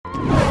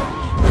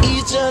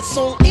It's just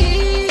so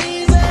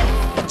easy,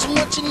 but too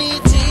much you need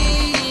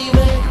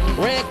TV.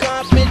 Red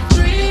carpet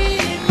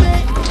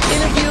dreaming,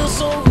 interview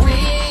so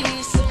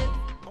recent.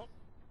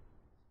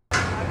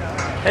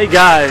 Hey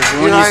guys,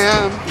 Here I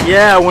am.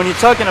 Yeah, when you're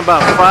talking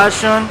about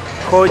fashion,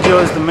 Cojo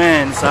is the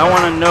man. So I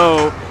want to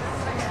know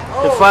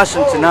the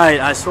fashion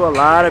tonight. I saw a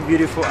lot of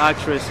beautiful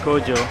actress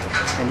Cojo,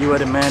 and you are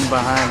the man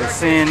behind the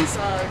scenes.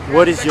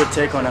 What is your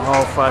take on the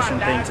whole fashion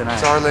thing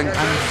tonight? Darling,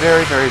 I'm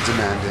very, very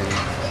demanding.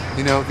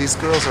 You know, these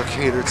girls are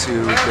catered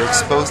to, they're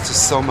exposed to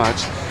so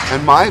much,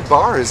 and my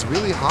bar is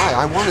really high.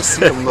 I want to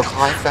see them look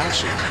high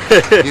fashion.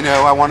 You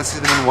know, I want to see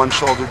them in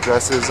one-shoulder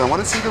dresses. I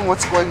want to see them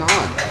what's going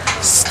on.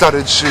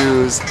 Studded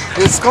shoes.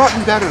 It's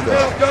gotten better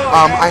though.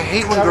 I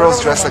hate when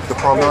girls dress like the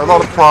prom. There are a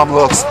lot of prom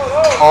looks.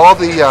 All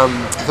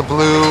the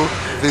blue,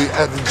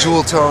 the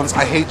jewel tones.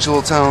 I hate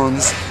jewel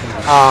tones.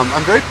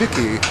 I'm very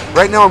picky.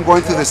 Right now I'm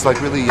going through this like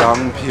really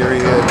young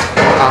period,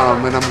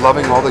 and I'm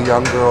loving all the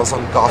young girls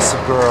on Gossip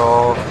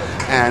Girl,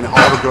 and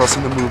all the girls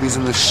from the movies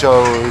and the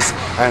shows,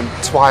 and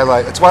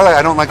Twilight. Twilight,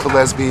 I don't like the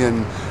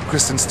lesbian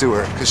Kristen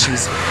Stewart, because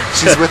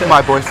she's with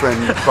my boyfriend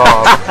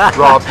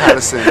Rob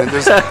Pattinson, and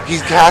he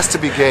has to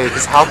be gay,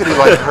 because how could he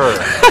like her?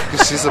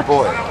 Because she's a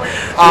boy.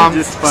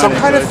 So I'm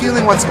kind of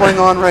feeling what's going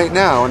on right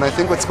now, and I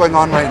think what's going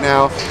on right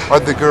now are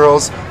the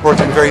girls who are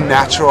doing very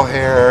natural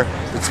hair.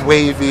 It's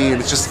wavy and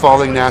it's just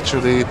falling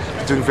naturally.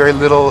 They're doing very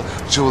little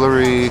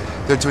jewelry.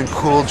 They're doing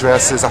cool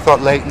dresses. I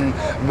thought Leighton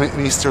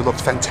Meester looked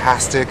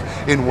fantastic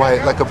in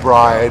white, like a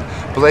bride.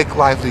 Blake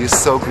Lively is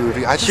so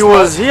groovy. She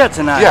was here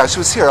tonight. Yeah, she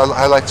was here.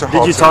 I liked her.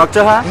 Did you talk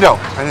to her? No,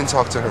 I didn't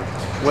talk to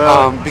her.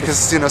 Well,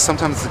 because you know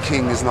sometimes the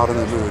king is not in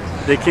the mood.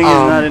 The king is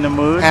not in the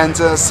mood. And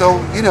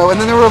so you know, and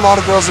then there were a lot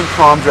of girls in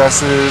prom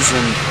dresses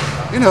and.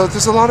 You know,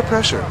 there's a lot of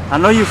pressure. I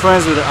know you're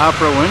friends with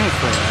Oprah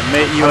Winfrey. I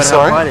met you at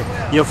her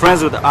party. You're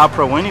friends with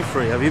Oprah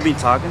Winfrey. Have you been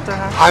talking to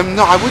her? I'm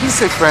not. I wouldn't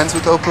say friends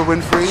with Oprah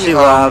Winfrey. She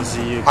loves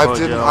you,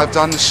 Cojo. I've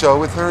done the show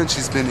with her, and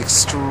she's been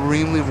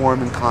extremely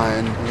warm and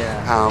kind.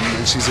 Yeah.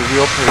 And she's a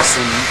real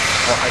person,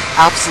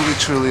 absolutely,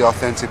 truly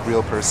authentic,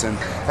 real person,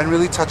 and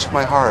really touched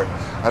my heart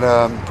at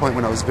a point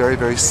when I was very,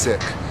 very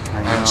sick.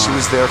 And she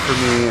was there for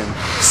me and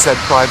said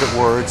private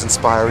words,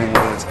 inspiring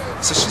words.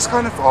 So she's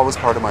kind of always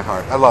part of my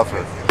heart. I love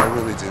her. I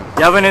really do.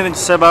 You have anything to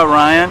say about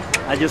Ryan?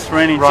 I just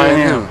ran into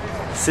him.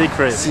 Who?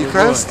 Seacrest.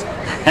 Seacrest?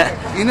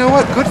 You know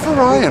what? Good for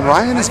Ryan.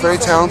 Ryan is very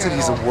talented.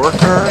 He's a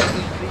worker.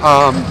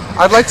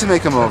 I'd like to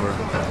make him over.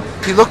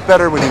 He looked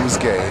better when he was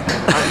gay.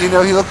 You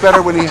know, he looked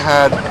better when he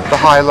had the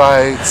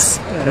highlights,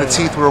 the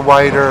teeth were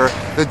whiter,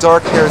 the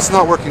dark hair. It's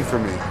not working for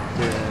me.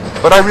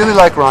 But I really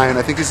like Ryan.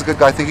 I think he's a good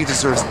guy. I think he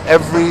deserves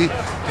every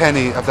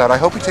penny of that. I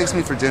hope he takes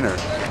me for dinner.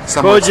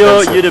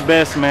 Cojo, you're the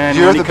best, man.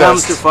 When it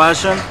comes to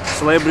fashion,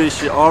 celebrities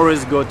should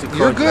always go to Cojo.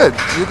 You're good.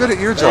 You're good at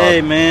your job.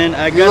 Hey, man,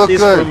 I got this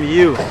from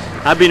you.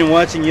 I've been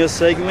watching your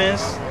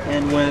segments,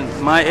 and when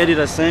my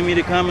editor sent me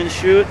to come and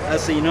shoot, I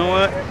said, you know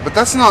what? But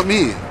that's not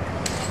me.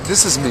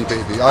 This is me,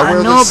 baby. I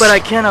know, but I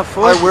can't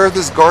afford I wear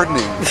this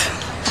gardening.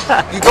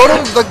 You go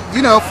to,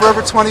 you know,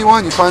 Forever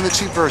 21, you find the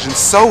cheap version,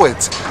 sew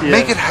it,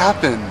 make it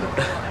happen.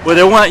 Well,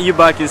 they want you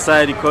back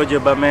inside the Cojo,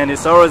 but man,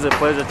 it's always a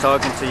pleasure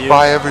talking to you.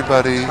 Bye,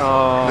 everybody.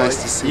 Oh,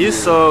 nice to see you. You're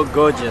so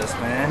gorgeous,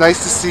 man.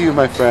 Nice to see you,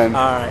 my friend.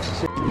 All right.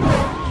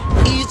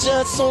 It's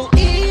just so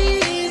easy.